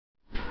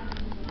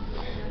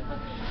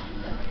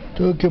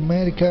Tokyo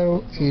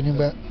Medical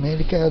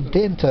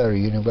Dental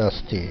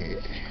University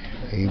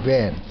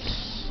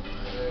events.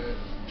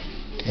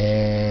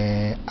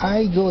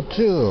 I go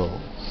to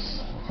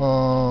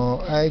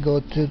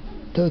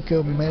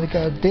Tokyo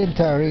Medical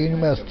Dental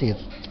University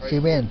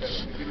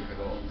events.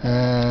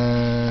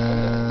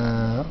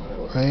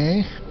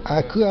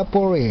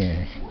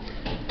 Aquaporin.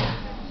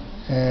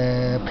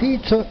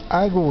 Peter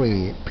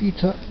Agri,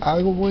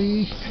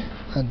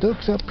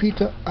 Dr.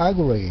 Peter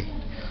Agri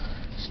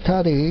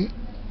study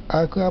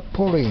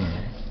aquaporin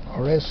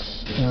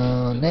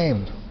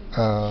name.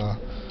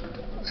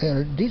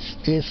 This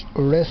is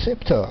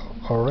receptor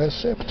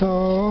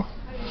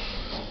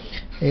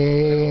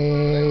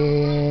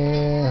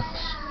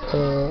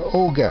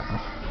organ.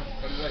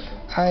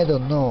 I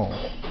don't know.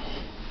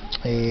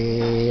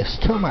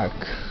 Stomach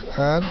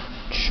and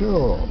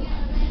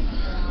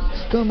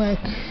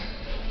stomach.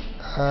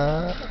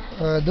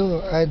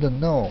 I don't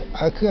know.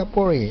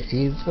 Aquaporin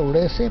is a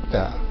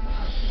receptor.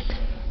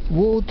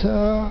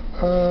 Water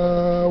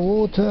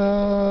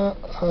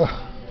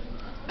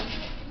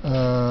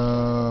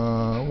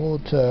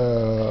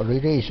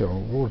relation.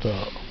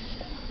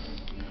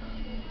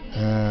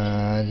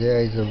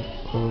 There is a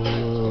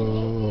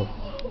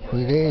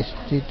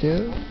related to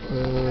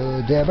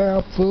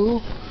develop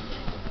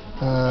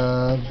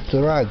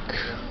drug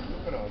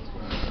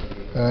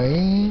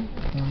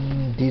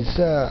in this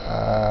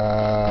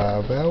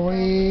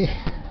very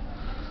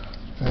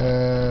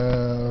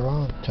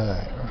long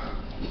time.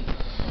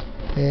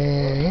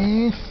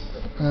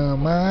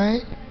 My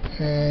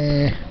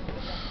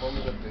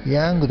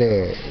young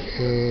day,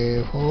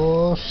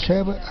 for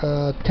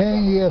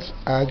 10 years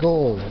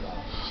ago,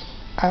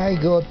 I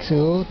go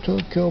to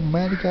Tokyo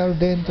Medical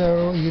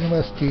Dental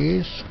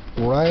University's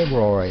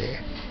library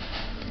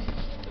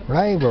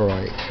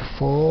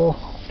for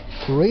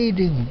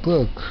reading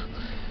book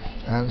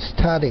and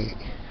study.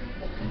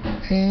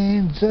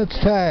 In that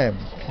time,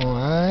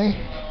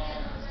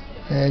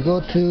 I go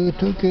to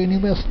Tokyo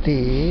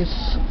University's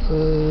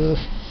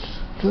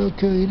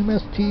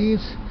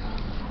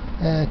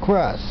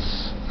class.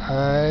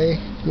 I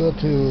go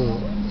to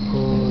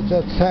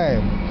that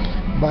time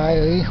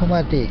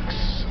bioinformatics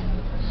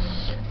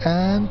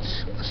and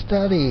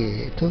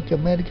study Tokyo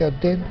Medical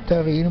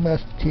Dental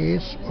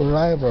University's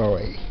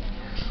library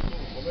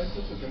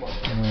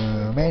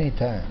many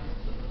times.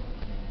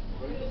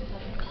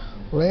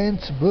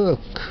 Rent book.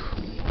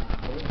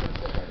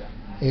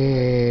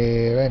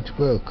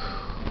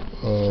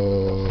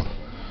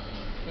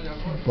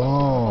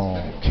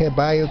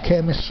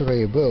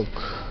 Biochemistry book.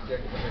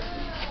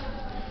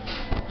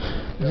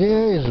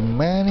 There is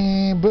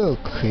many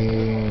books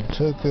in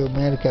Tokyo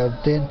Medical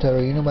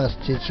Dental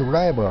University's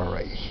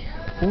library.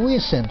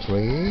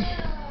 Recently,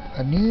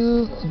 a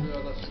new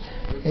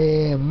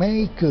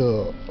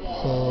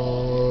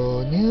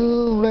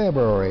new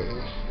library,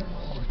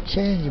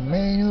 change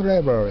menu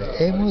library,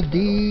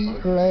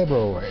 MD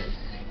library.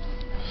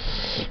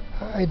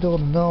 I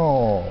don't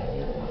know.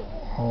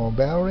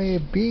 Very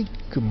big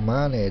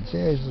money.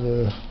 There's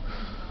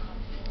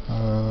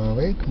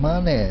big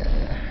money.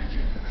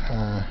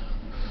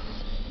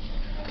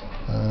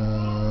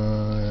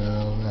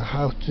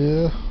 How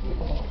to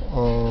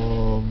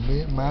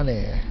make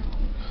money,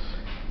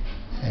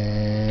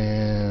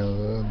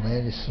 and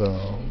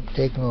medicine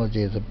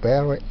technology is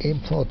very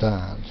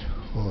important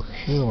for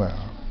human.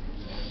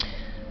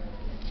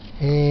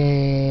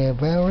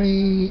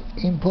 Very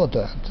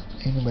important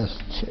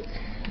university.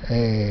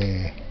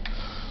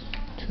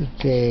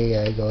 Today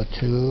I go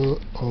to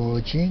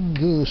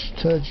Jingu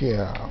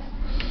Stadium.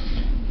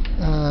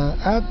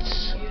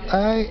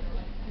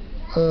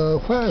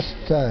 First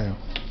time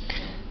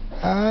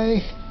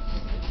I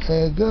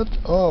got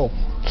off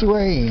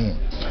train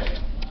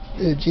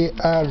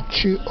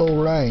GR2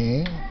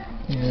 line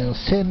in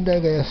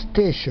Sendagaya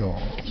Station.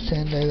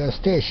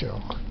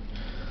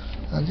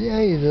 And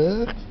there is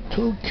a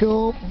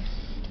Tokyo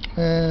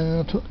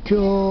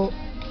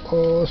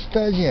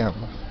Stadium.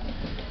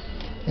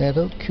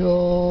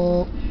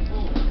 Tokyo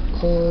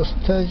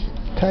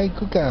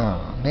Taikukan,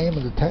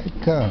 named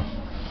Taikukan.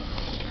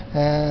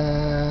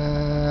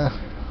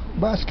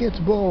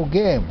 Basketball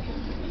game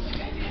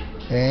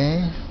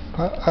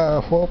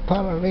for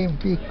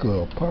Paralympic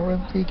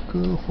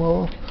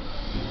for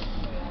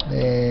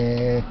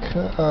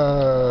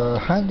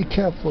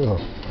handicap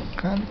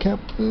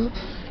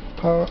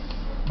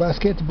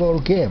basketball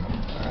game.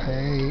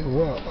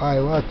 I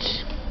watch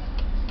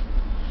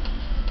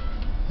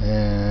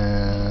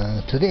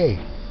today.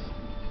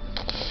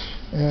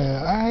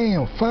 I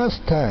am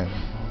first time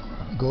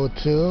go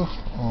to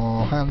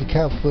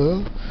handicap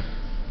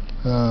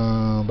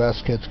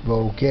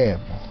basketball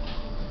game.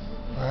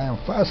 I am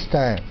first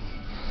time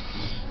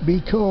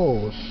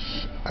because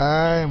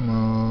I'm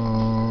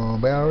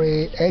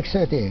very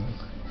exciting.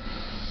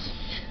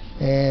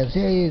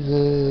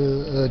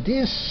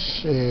 This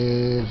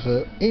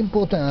is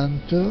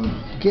important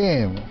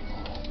game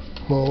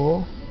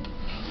for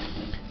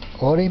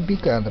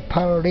Olympic and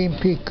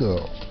Paralympic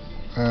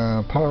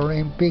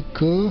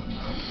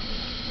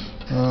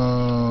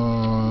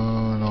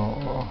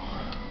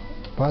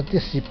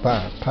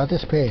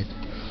participate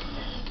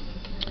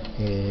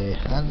a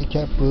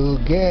handicap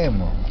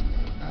game.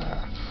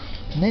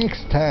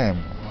 Next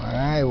time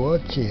I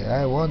watch it,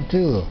 I want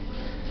to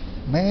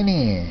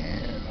many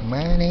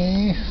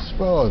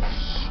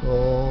sports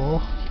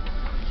or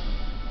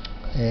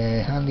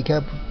a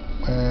handicap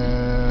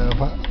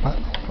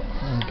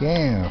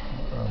game,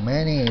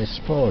 many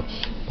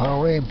sports,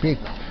 Paralympic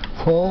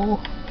for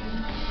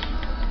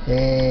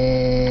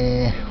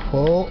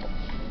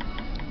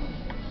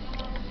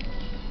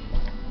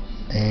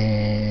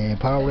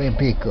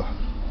Paralympic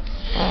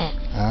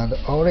and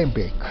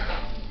Olympic.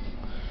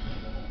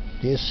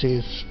 This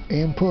is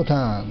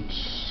important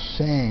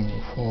thing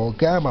for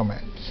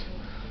government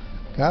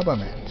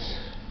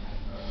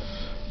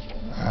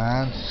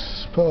and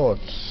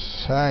sports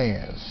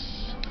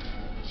science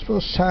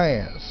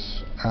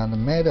and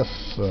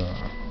medicine.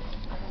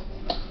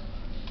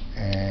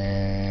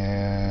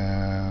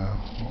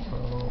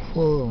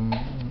 For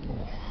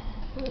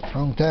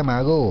long time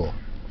ago,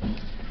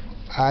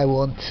 I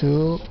want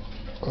to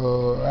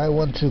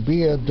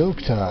be a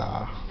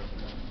doctor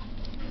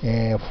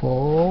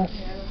for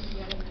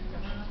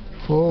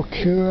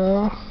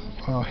cure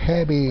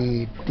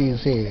heavy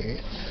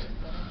disease.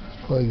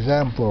 For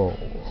example,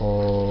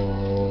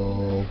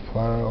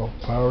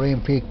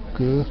 Paralympic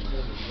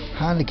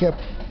handicap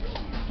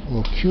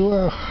or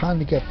cure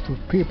handicapped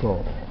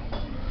people,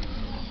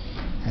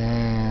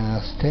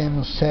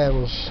 STEM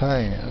cell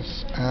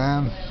science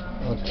and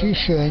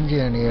tissue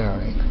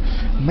engineering,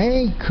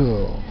 make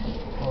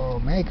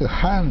a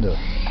hand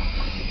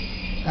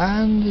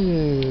and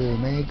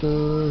make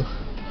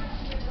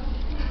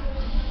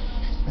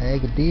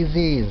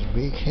disease,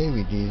 big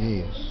heavy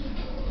disease.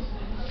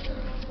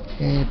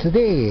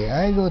 Today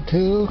I go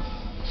to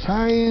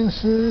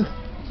science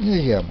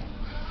museum.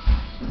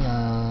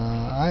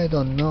 I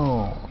don't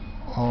know.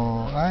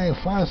 I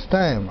first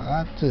time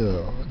at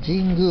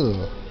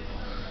Jingu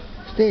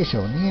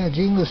station, near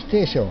Jingu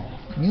station,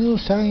 new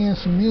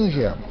science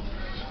museum.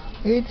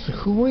 It's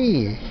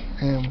free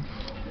and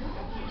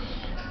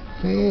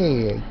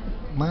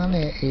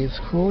money is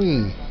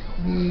free,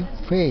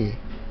 pay.